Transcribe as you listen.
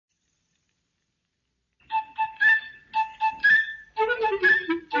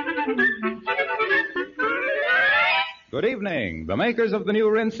Good evening. The makers of the new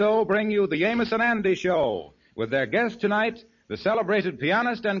Rinso bring you the Amos and Andy Show. With their guest tonight, the celebrated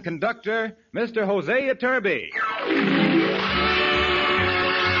pianist and conductor, Mr. Hosea Turby.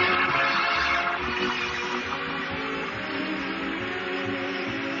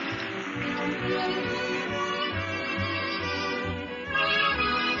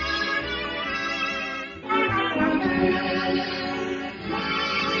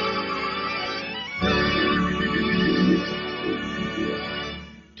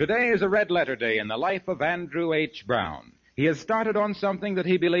 Today is a red-letter day in the life of Andrew H. Brown. He has started on something that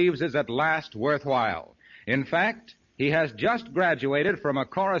he believes is at last worthwhile. In fact, he has just graduated from a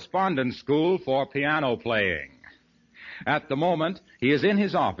correspondence school for piano playing. At the moment, he is in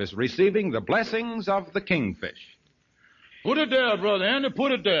his office receiving the blessings of the Kingfish. Put it there, Brother Andy,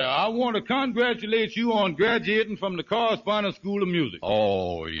 put it there. I want to congratulate you on graduating from the Correspondence School of Music.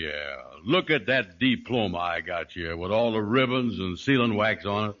 Oh, yeah. Look at that diploma I got here with all the ribbons and sealing wax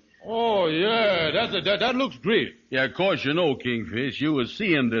on it. Oh, yeah, that looks great. Yeah, of course you know, Kingfish, you was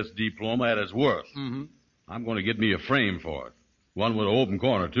seeing this diploma at its worst. Mm-hmm. I'm going to get me a frame for it. One with an open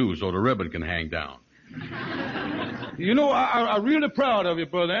corner, too, so the ribbon can hang down. You know, I'm really proud of you,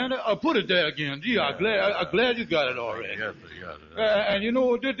 Brother Andy. Put it there again. Gee, I'm glad you got it already. Yes, sir, yes, sir. And you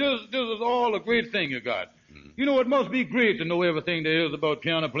know, this is all a great thing you got. You know, it must be great to know everything there is about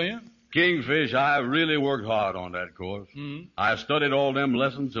piano playing. Kingfish, I really worked hard on that course. Mm-hmm. I studied all them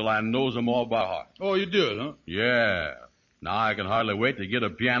lessons till I knows them all by heart. Oh, you did, huh? Yeah. Now I can hardly wait to get a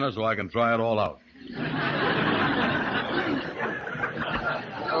piano so I can try it all out.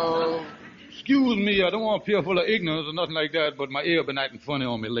 Excuse me, I don't want to appear full of ignorance or nothing like that, but my ear been acting funny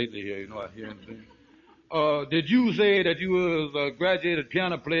on me lately here, you know, I hear anything. Did you say that you was a graduated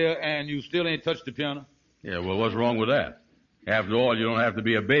piano player and you still ain't touched the piano? Yeah, well, what's wrong with that? After all, you don't have to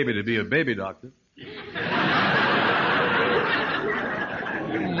be a baby to be a baby doctor.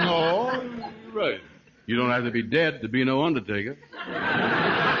 No, right. You don't have to be dead to be no undertaker.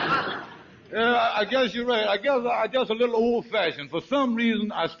 I guess you're right. I guess a little old-fashioned. For some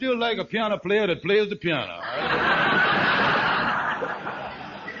reason, I still like a piano player that plays the piano.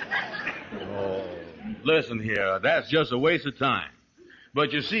 Oh, listen here, that's just a waste of time.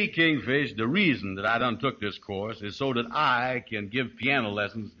 But you see, Kingfish, the reason that I done took this course is so that I can give piano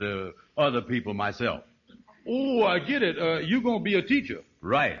lessons to other people myself. Oh, I get it. You gonna be a teacher.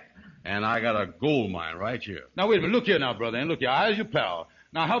 Right. And I got a gold mine right here. Now, wait a minute. Look here now, brother. And look here. I's your pal.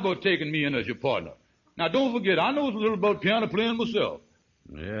 Now, how about taking me in as your partner? Now, don't forget, I know a little about piano playing myself.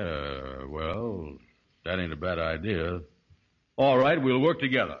 Yeah, well, that ain't a bad idea. All right, we'll work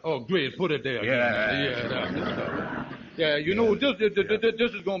together. Oh, great. Put it there. Yeah, you know, this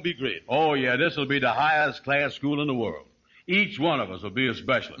is going to be great. Oh, yeah, this will be the highest class school in the world. Each one of us will be a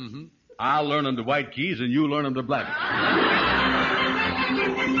specialist. Mm-hmm. I'll learn them the white keys and you learn them the black.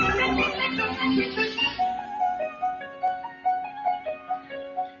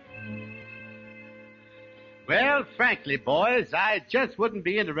 Well, frankly, boys, I just wouldn't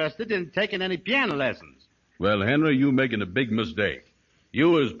be interested in taking any piano lessons. Well, Henry, you making a big mistake.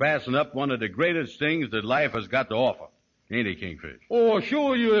 You is passing up one of the greatest things that life has got to offer. Ain't it, Kingfish? Oh,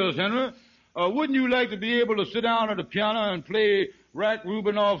 sure you is, Henry. Wouldn't you like to be able to sit down at the piano and play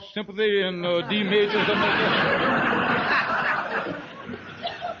Rachmaninoff's Sympathy in D major or something like that?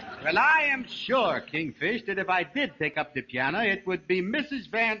 Well, I am sure, Kingfish, that if I did take up the piano, it would be Mrs.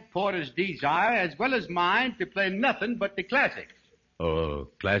 Van Porter's desire as well as mine to play nothing but the classics.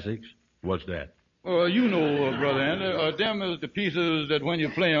 Classics? What's that? You know, Brother Andy, them is the pieces that when you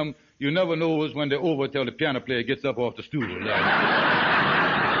play them, you never know when they're over till the piano player gets up off the stool.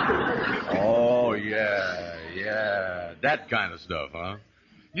 Oh, yeah. That kind of stuff, huh?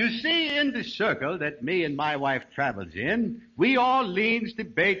 You see, in the circle that me and my wife travels in, we all leans to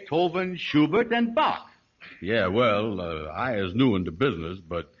Beethoven, Schubert, and Bach. Yeah, well, I is new in the business,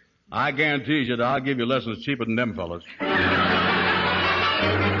 but I guarantee you that I'll give you lessons cheaper than them fellas.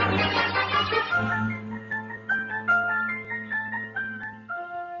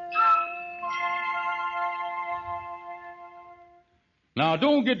 Now,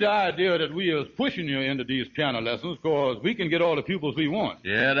 don't get the idea that we is pushing you into these piano lessons, because we can get all the pupils we want.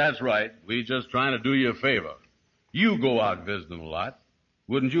 Yeah, that's right. We just trying to do you a favor. You go out visiting a lot.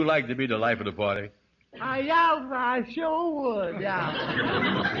 Wouldn't you like to be the life of the party? I sure would,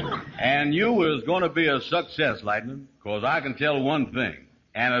 yeah. And you is going to be a success, Lightning, because I can tell one thing,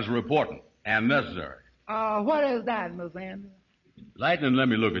 and it's important and necessary. What is that, Miss Andy? Lightning, let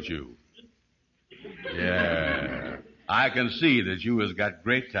me look at you. Yeah. I can see that you has got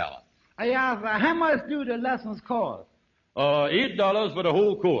great talent. How much do the lessons cost? $8 for the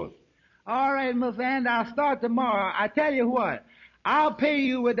whole course. All right, Miss Ann, I'll start tomorrow. I tell you what, I'll pay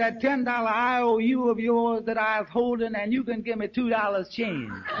you with that $10 IOU of yours that I was holding, and you can give me $2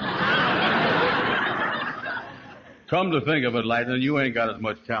 change. Come to think of it, Lightning, you ain't got as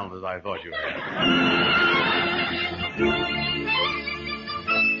much talent as I thought you had.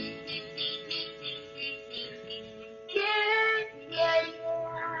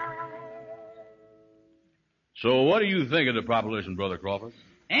 So what do you think of the proposition, Brother Crawford?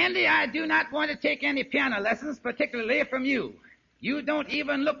 Andy, I do not want to take any piano lessons, particularly from you. You don't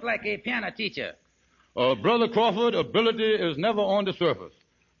even look like a piano teacher. Brother Crawford, ability is never on the surface.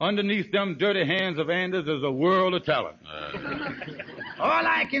 Underneath them dirty hands of Anders is a world of talent. All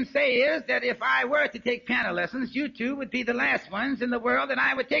I can say is that if I were to take piano lessons, you two would be the last ones in the world that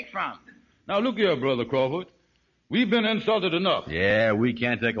I would take from. Now, look here, Brother Crawford. We've been insulted enough. Yeah, we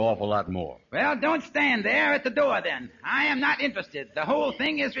can't take an awful lot more. Well, don't stand there at the door, then. I am not interested. The whole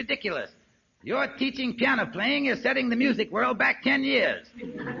thing is ridiculous. Your teaching piano playing is setting the music world back 10 years.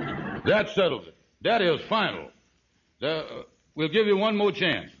 That settles it. That is final. We'll give you one more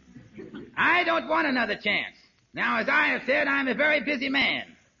chance. I don't want another chance. Now, as I have said, I'm a very busy man.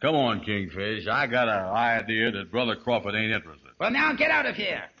 Come on, Kingfish. I got an idea that Brother Crawford ain't interested. Well, now get out of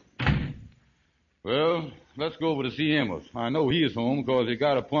here. Well, let's go over to see Amos. I know he is home because he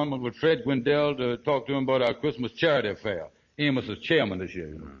got an appointment with Fred Gwendell to talk to him about our Christmas charity affair. Amos is chairman this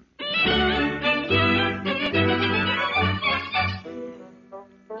year.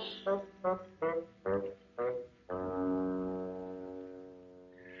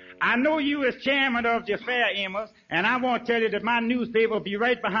 I know you as chairman of the affair, Amos, and I want to tell you that my newspaper will be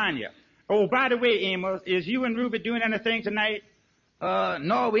right behind you. Oh, by the way, Amos, is you and Ruby doing anything tonight?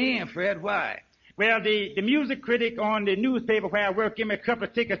 No, we ain't, Fred. Why? Well, the music critic on the newspaper where I work gave me a couple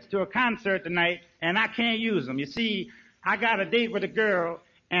of tickets to a concert tonight, and I can't use them. You see, I got a date with a girl,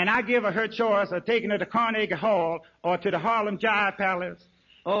 and I give her choice of taking her to Carnegie Hall or to the Harlem Jive Palace.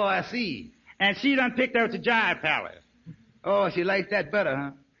 Oh, I see. And she done picked out the Jive Palace. Oh, she likes that better,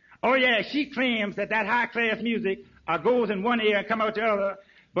 huh? Oh, yeah, she claims that high-class music goes in one ear and come out the other,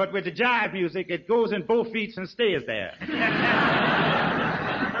 but with the jive music, it goes in both feet and stays there.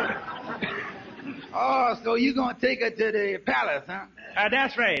 Oh, so you gonna take her to the palace, huh?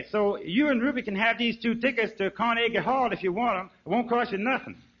 That's right. So you and Ruby can have these 2 tickets to Carnegie Hall if you want them. It won't cost you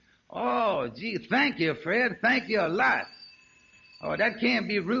nothing. Oh, gee, thank you, Fred. Thank you a lot. Oh, that can't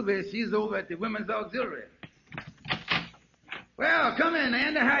be Ruby. She's over at the Women's Auxiliary. Well, come in,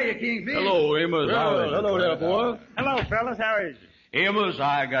 Andy. How you, Kingfish? Hello, Amos. Hello there, boy. Hello, fellas. How is you? Amos,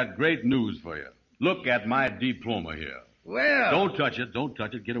 I got great news for you. Look at my diploma here. Well. Don't touch it. Don't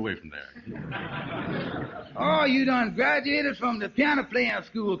touch it. Get away from there. Oh, you done graduated from the piano playing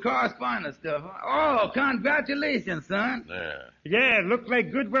school, correspondence stuff. Huh? Oh, congratulations, son. There. Yeah, it looks like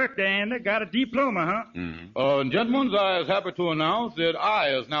good work there, Andy. Got a diploma, huh? Mm-hmm. Gentlemen, I is happy to announce that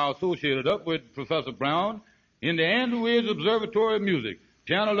I is now associated up with Professor Brown in the Andrew Hogg Observatory of Music.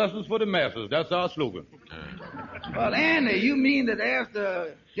 Piano lessons for the masses. That's our slogan. Well, Andy, you mean that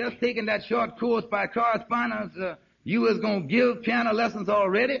after just taking that short course by correspondence, you was going to give piano lessons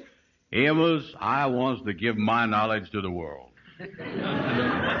already? Amos, I wants to give my knowledge to the world. Maybe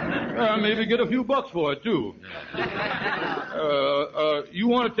get a few bucks for it, too. You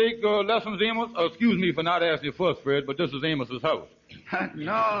want to take lessons, Amos? Excuse me for not asking you first, Fred, but this is Amos's house.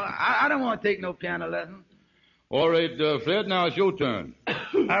 No, I don't want to take no piano lessons. All right, Fred, now it's your turn.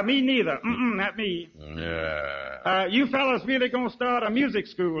 Me neither. Not me. Yeah. You fellas really gonna start a music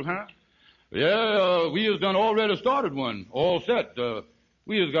school, huh? Yeah, we has done already started one. All set.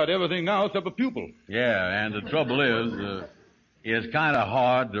 We has got everything now except a pupil. Yeah, and the trouble is, it's kind of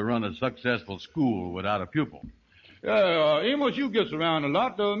hard to run a successful school without a pupil. Yeah, Amos, you gets around a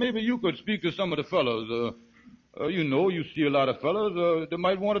lot. Maybe you could speak to some of the fellows. You see a lot of fellows that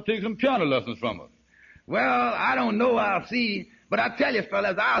might want to take some piano lessons from us. Well, I don't know. I'll see. But I tell you,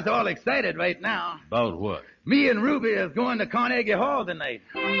 fellas, I was all excited right now. About what? Me and Ruby is going to Carnegie Hall tonight.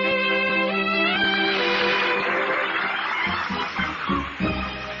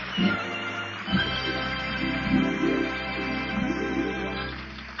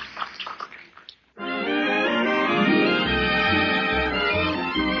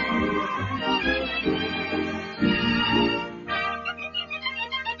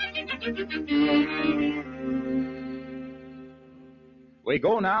 We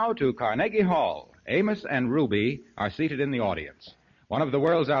go now to Carnegie Hall. Amos and Ruby are seated in the audience. One of the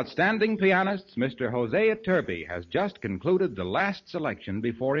world's outstanding pianists, Mr. Hosea Turby, has just concluded the last selection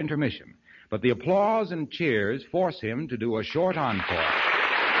before intermission. But the applause and cheers force him to do a short encore.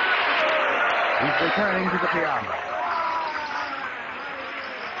 He's returning to the piano.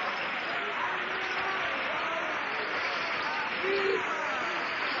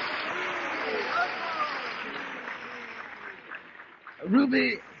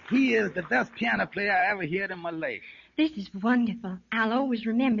 Ruby, he is the best piano player I ever heard in my life. This is wonderful. I'll always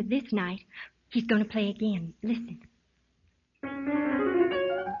remember this night. He's going to play again. Listen.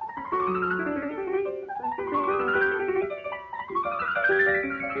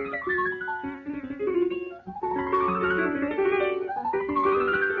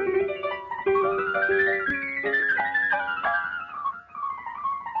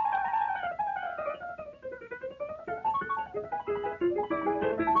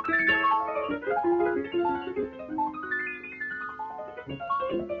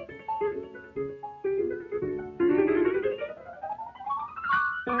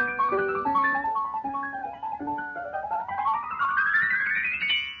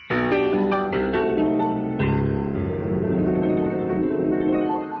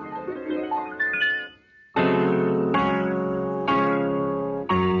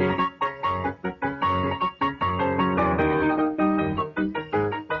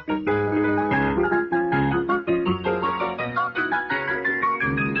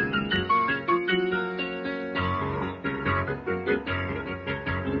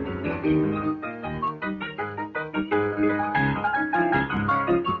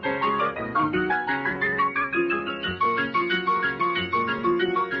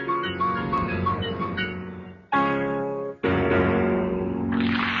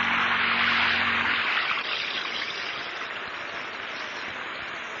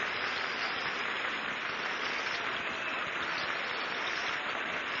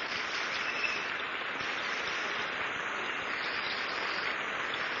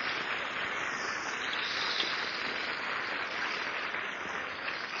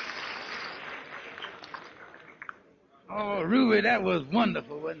 Oh, Ruby, that was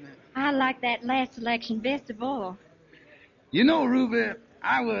wonderful, wasn't it? I like that last selection best of all. You know, Ruby,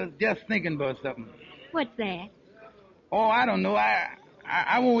 I was just thinking about something. What's that? Oh, I don't know.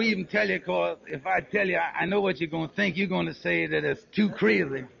 I won't even tell you, 'cause if I tell you, I know what you're going to think. You're going to say that it's too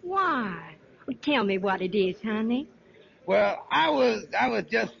crazy. Why? Well, tell me what it is, honey. Well, I was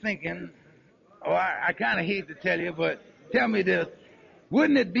just thinking, I kind of hate to tell you, but tell me this.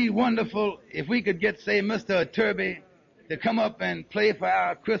 Wouldn't it be wonderful if we could get, say, Mr. Turby to come up and play for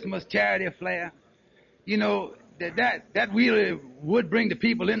our Christmas charity flair? You know, that really would bring the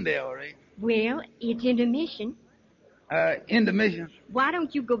people in there, all right? Well, it's intermission. Intermission. Why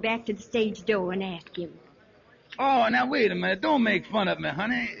don't you go back to the stage door and ask him? Oh, now wait a minute. Don't make fun of me,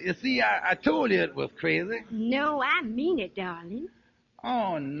 honey. You see, I told you it was crazy. No, I mean it, darling.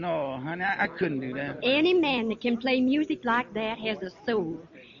 Oh, no, honey, I couldn't do that. Any man that can play music like that has a soul.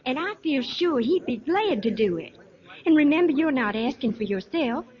 And I feel sure he'd be glad to do it. And remember, you're not asking for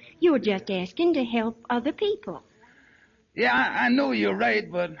yourself. You're just asking to help other people. Yeah, I know you're right,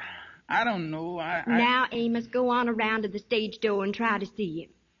 but I don't know. Now, Amos, go on around to the stage door and try to see him.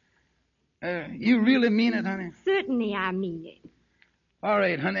 You really mean it, honey? Certainly I mean it. All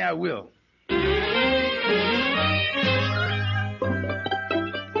right, honey, I will.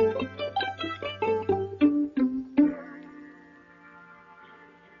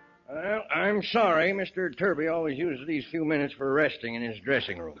 Well, I'm sorry. Mr. Turby always uses these few minutes for resting in his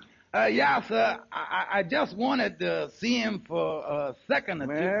dressing room. Yeah, sir. I just wanted to see him for a second or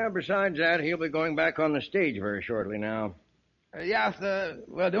two. Well, besides that, he'll be going back on the stage very shortly now. Yeah, sir.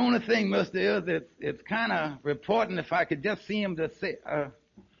 Well, the only thing, mister, is it's kind of important if I could just see him to say,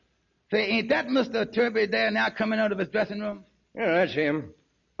 ain't that Mr. Turby there now coming out of his dressing room? Yeah, that's him.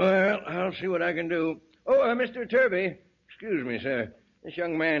 Well, I'll see what I can do. Oh, Mr. Turby. Excuse me, sir. This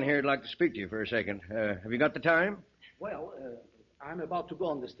young man here would like to speak to you for a second. Have you got the time? Well, I'm about to go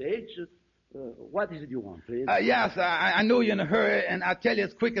on the stage. What is it you want, please? Yes, I know you're in a hurry, and I'll tell you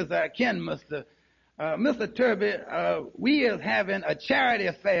as quick as I can, mister. Mr. Turby, we is having a charity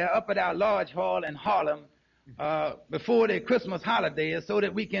affair up at our large hall in Harlem before the Christmas holidays so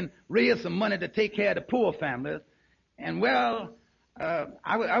that we can raise some money to take care of the poor families. And, well,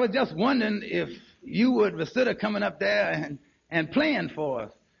 I was just wondering if you would consider coming up there and playing for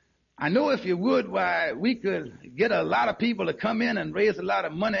us. I know if you would, why, we could get a lot of people to come in and raise a lot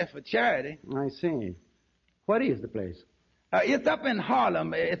of money for charity. I see. What is the place? It's up in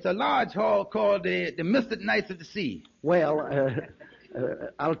Harlem. It's a large hall called the Mystic Knights of the Sea. Well,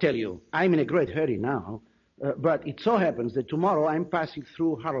 I'll tell you, I'm in a great hurry now, but it so happens that tomorrow I'm passing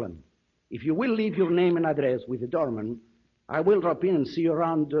through Harlem. If you will leave your name and address with the doorman, I will drop in and see you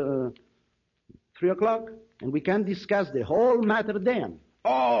around 3 o'clock, and we can discuss the whole matter then.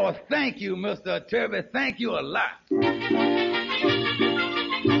 Oh, thank you, Mr. Turby. Thank you a lot.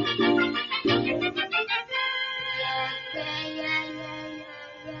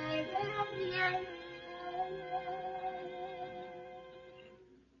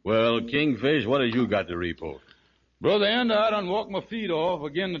 Well, Kingfish, what have you got to report? Brother Andrew, I done walked my feet off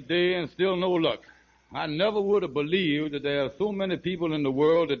again today and still no luck. I never would have believed that there are so many people in the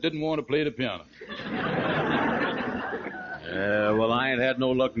world that didn't want to play the piano. Well, I ain't had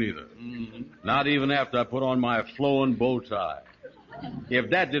no luck neither. Not even after I put on my flowing bow tie. If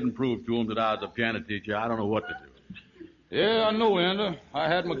that didn't prove to him that I was a piano teacher, I don't know what to do. Yeah, I know, Andrew. I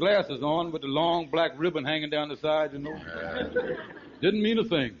had my glasses on with the long black ribbon hanging down the side, you know. Didn't mean a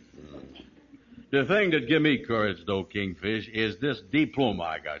thing. The thing that give me courage, though, Kingfish, is this diploma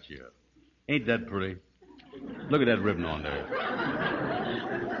I got here. Ain't that pretty? Look at that ribbon on there.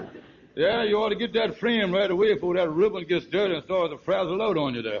 Yeah, you ought to get that frame right away before that ribbon gets dirty and starts to frazzle out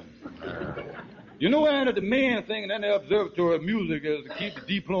on you there. You know, Andrew, the main thing in any observatory of music is to keep the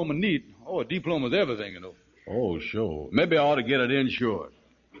diploma neat. Oh, a diploma's everything, you know. Oh, sure. Maybe I ought to get it insured.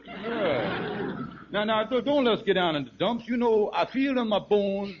 Yeah. Now, don't let's get down in the dumps. You know, I feel in my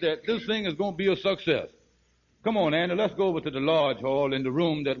bones that this thing is going to be a success. Come on, Andy, let's go over to the lodge hall in the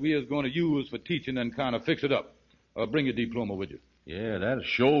room that we is going to use for teaching and kind of fix it up. Bring your diploma with you. Yeah, that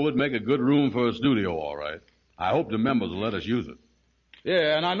sure would make a good room for a studio, all right. I hope the members will let us use it.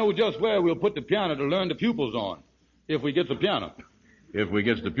 Yeah, and I know just where we'll put the piano to learn the pupils on, if we get the piano. If we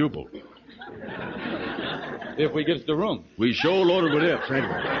gets the pupil. If we gets the room. We sure loaded with ifs, ain't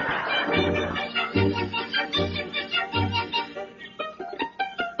we?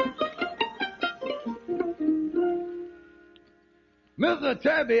 Mr.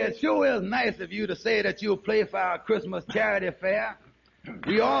 Turby, it sure is nice of you to say that you'll play for our Christmas charity fair.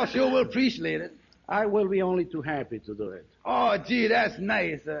 We all sure will appreciate it. I will be only too happy to do it. Oh, gee, that's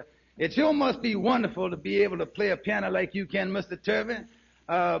nice. It sure must be wonderful to be able to play a piano like you can, Mr. Turby.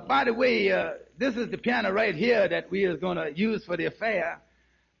 By the way, this is the piano right here that we is going to use for the affair.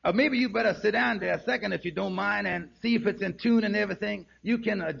 Maybe you better sit down there a second if you don't mind and see if it's in tune and everything. You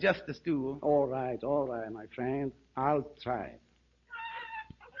can adjust the stool. All right, my friend. I'll try.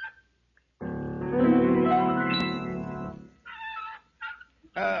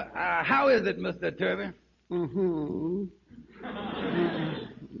 How is it, Mr. Turby?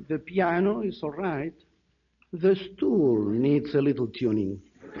 The piano is all right. The stool needs a little tuning.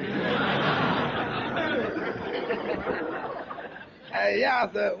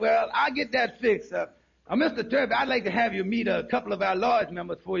 Yeah, sir. Well, I'll get that fixed. Mr. Turby, I'd like to have you meet a couple of our lodge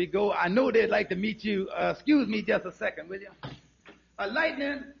members before you go. I know they'd like to meet you. Excuse me just a second, will you?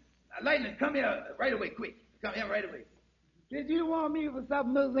 Lightning, come here right away, quick. Come here right away. Did you want me for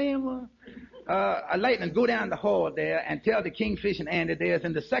something, Miss Amos? Lightning, go down the hall there and tell the Kingfish and Andy there's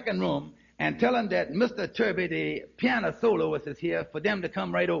in the second room and tell them that Mr. Turby, the piano soloist, is here for them to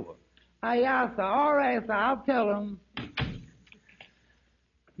come right over. Yeah, sir. All right, sir. I'll tell them.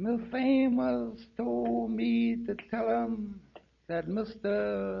 Miss Amos told me to tell them that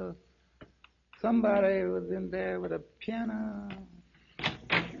Mr. Somebody was in there with a piano.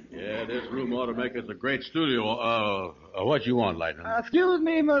 Yeah, this room ought to make us a great studio. What you want, Lightning? Excuse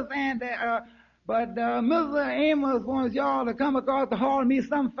me, Miss Andy, but Mr. Amos wants y'all to come across the hall and meet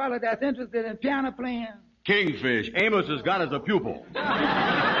some fella that's interested in piano playing. Kingfish. Amos has got us a pupil.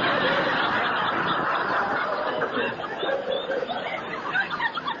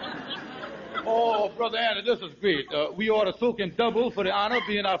 Oh, Brother Andy, this is great. We ought to soak him double for the honor of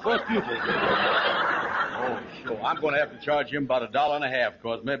being our first pupil. Oh, sure. I'm going to have to charge him about $1.50,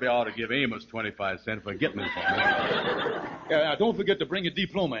 because maybe I ought to give Amos 25 cents for getting it for me. Now, don't forget to bring your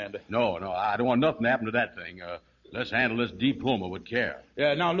diploma, Andy. No, I don't want nothing to happen to that thing. Let's handle this diploma with care.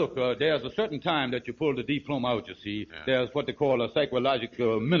 Yeah, now look, there's a certain time that you pull the diploma out, you see. Yeah. There's what they call a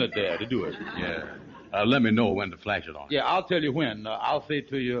psychological minute there to do it. Yeah. Let me know when to flash it on. Yeah, I'll tell you when. I'll say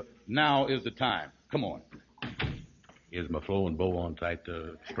to you, now is the time. Come on. Is my flowing bow on tight,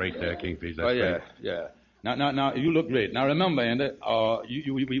 straight there, Kingfish? Oh, yeah, yeah. Now, you look great. Now, remember, Andy,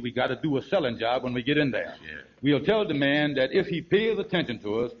 we got to do a selling job when we get in there. Yeah. We'll tell the man that if he pays attention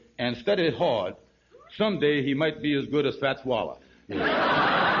to us and studies hard, someday he might be as good as Fats Waller. Yeah.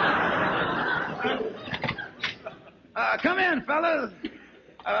 Come in, fellas.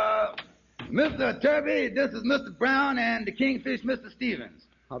 Mr. Turby, this is Mr. Brown, and the Kingfish, Mr. Stevens.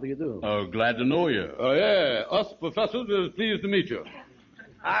 How do you do? Oh, glad to know you. Oh, yeah. Us professors is pleased to meet you.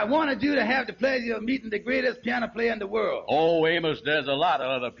 I wanted you to have the pleasure of meeting the greatest piano player in the world. Oh, Amos, there's a lot of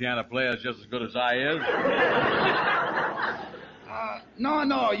other piano players just as good as I is.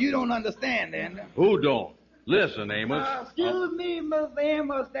 No, you don't understand, then. Who don't? Listen, Amos. Excuse me, Miss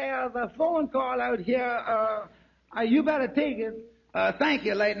Amos, there's a phone call out here. You better take it. Thank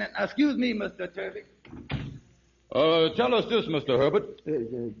you, Lightning. Excuse me, Mr. Turby. Tell us this, Mr. Herbert.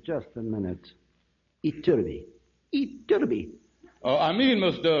 Just a minute. Turby. I mean,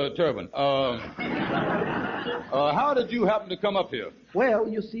 Mr. Turbin, how did you happen to come up here? Well,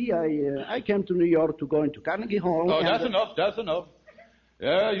 you see, I came to New York to go into Carnegie Hall. Oh, that's enough, that's enough.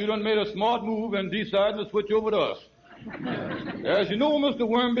 Yeah, you done made a smart move and decided to switch over to us. As you know, Mr.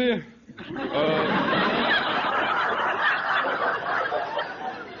 Wormby,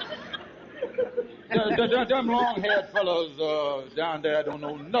 them long-haired fellows down there don't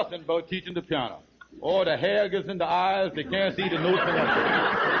know nothing about teaching the piano. Or the hair gets in the eyes, they can't see the notes.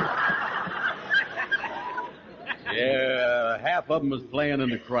 Yeah, half of them is playing in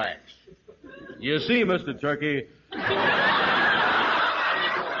the cracks. You see, Mr. Turkey,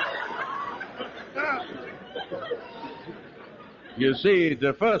 you see,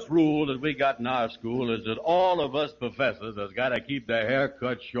 the first rule that we got in our school is that all of us professors has got to keep their hair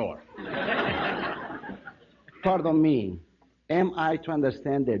cut short. Pardon me. Am I to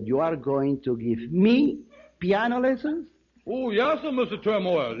understand that you are going to give me piano lessons? Oh, yes, sir, Mr.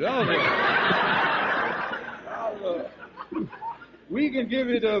 Turmoil. Yes, sir. We can give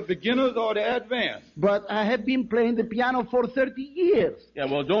you the beginners or the advanced. But I have been playing the piano for 30 years.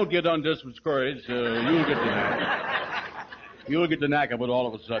 Yeah, well, don't get discouraged. You'll get the knack. You'll get the knack of it all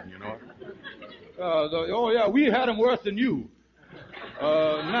of a sudden, you know. Oh, yeah, we had them worse than you.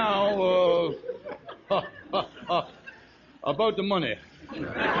 Now, about the money.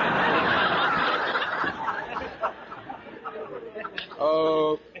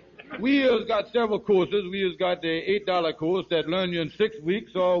 We has got several courses. We has got the $8 course that learn you in 6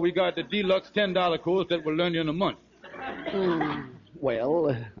 weeks, or we got the deluxe $10 course that will learn you in a month.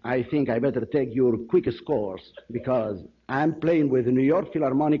 Well, I think I better take your quickest course because I'm playing with the New York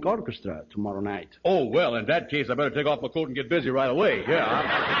Philharmonic Orchestra tomorrow night. Oh, well, in that case, I better take off my coat and get busy right away. Yeah.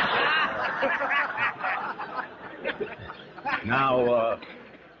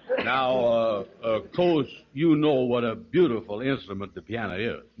 Now, Coach, you know what a beautiful instrument the piano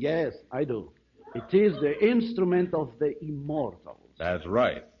is. Yes, I do. It is the instrument of the immortals. That's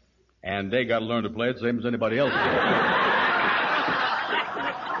right. And they got to learn to play it the same as anybody else does.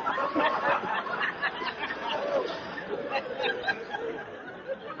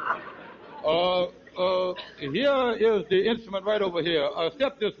 Here is the instrument right over here.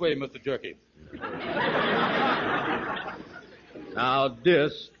 Step this way, Mr. Jerky. Now,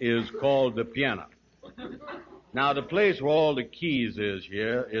 this is called the piano. Now, the place where all the keys is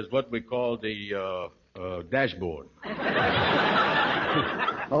here is what we call the dashboard.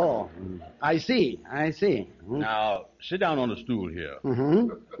 Oh, I see. Now, sit down on the stool here. Mm-hmm.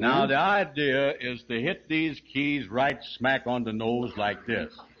 Now, the idea is to hit these keys right smack on the nose like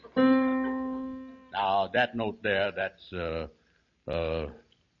this. Now, that note there, that's a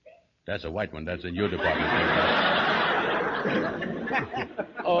white one. That's in your department.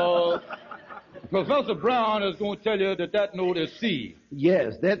 Professor Brown is going to tell you that note is C.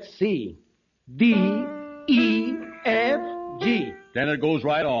 Yes, that's C. D, E, F, G. Then it goes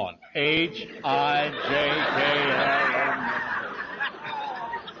right on. H, I, J, K,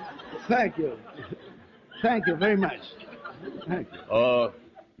 L. Thank you. Thank you very much. Thank you.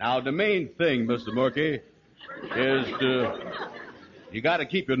 Now, the main thing, Mr. Murky, is you got to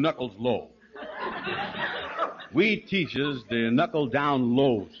keep your knuckles low. We teaches the knuckle down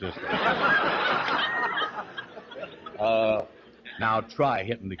low system. Now try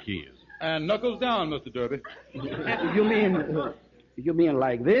hitting the keys. And knuckles down, Mr. Derby. You mean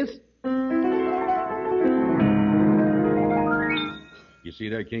like this? You see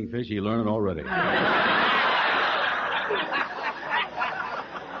there, Kingfish? He learned it already.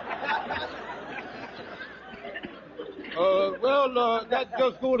 That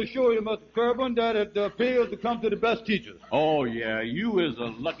just go to show you, Mr. Turbin, that it pays to come to the best teachers. Oh, yeah, you is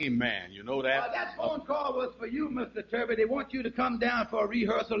a lucky man, you know that? That phone call was for you, Mr. Turby. They want you to come down for a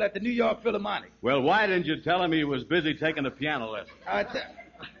rehearsal at the New York Philharmonic. Well, why didn't you tell him he was busy taking a piano lesson?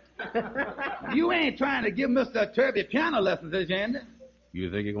 You ain't trying to give Mr. Turby piano lessons, is you, Andy?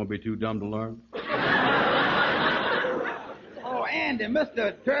 You think you're going to be too dumb to learn? Oh, Andy,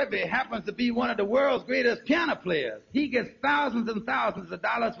 Mr. Turby happens to be one of the world's greatest piano players. He gets thousands and thousands of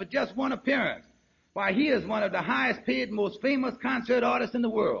dollars for just one appearance. Why, he is one of the highest paid, most famous concert artists in the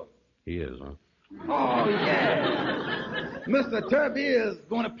world. He is, huh? Oh, yeah. Mr. Turby is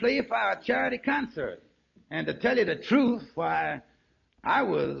going to play for our charity concert. And to tell you the truth, why, I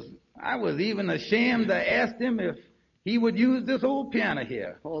was even ashamed to ask him if he would use this old piano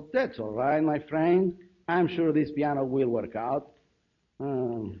here. Oh, that's all right, my friend. I'm sure this piano will work out.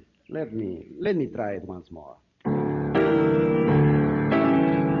 Let me try it once more.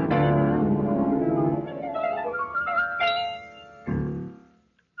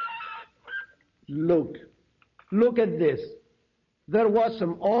 Look at this. There was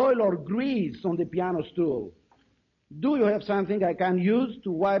some oil or grease on the piano stool. Do you have something I can use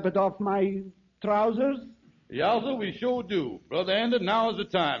to wipe it off my trousers? Yowza, we sure do. Brother Andy, now is the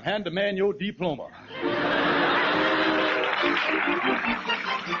time. Hand the man your diploma.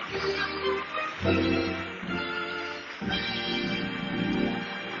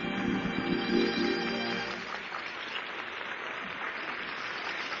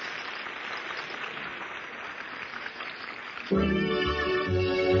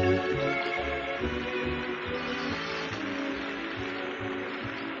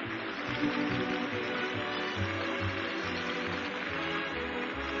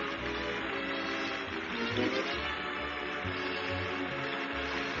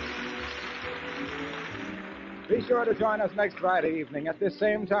 Be sure to join us next Friday evening at this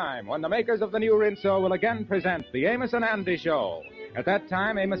same time when the makers of the new Rinso will again present the Amos and Andy Show. At that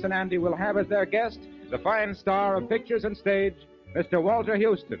time, Amos and Andy will have as their guest the fine star of pictures and stage, Mr. Walter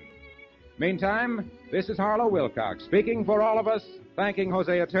Houston. Meantime, this is Harlow Wilcox speaking for all of us, thanking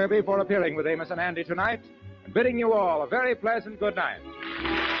Hosea Turby for appearing with Amos and Andy tonight, and bidding you all a very pleasant good night.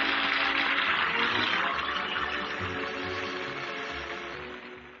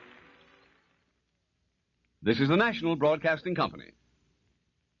 This is the National Broadcasting Company.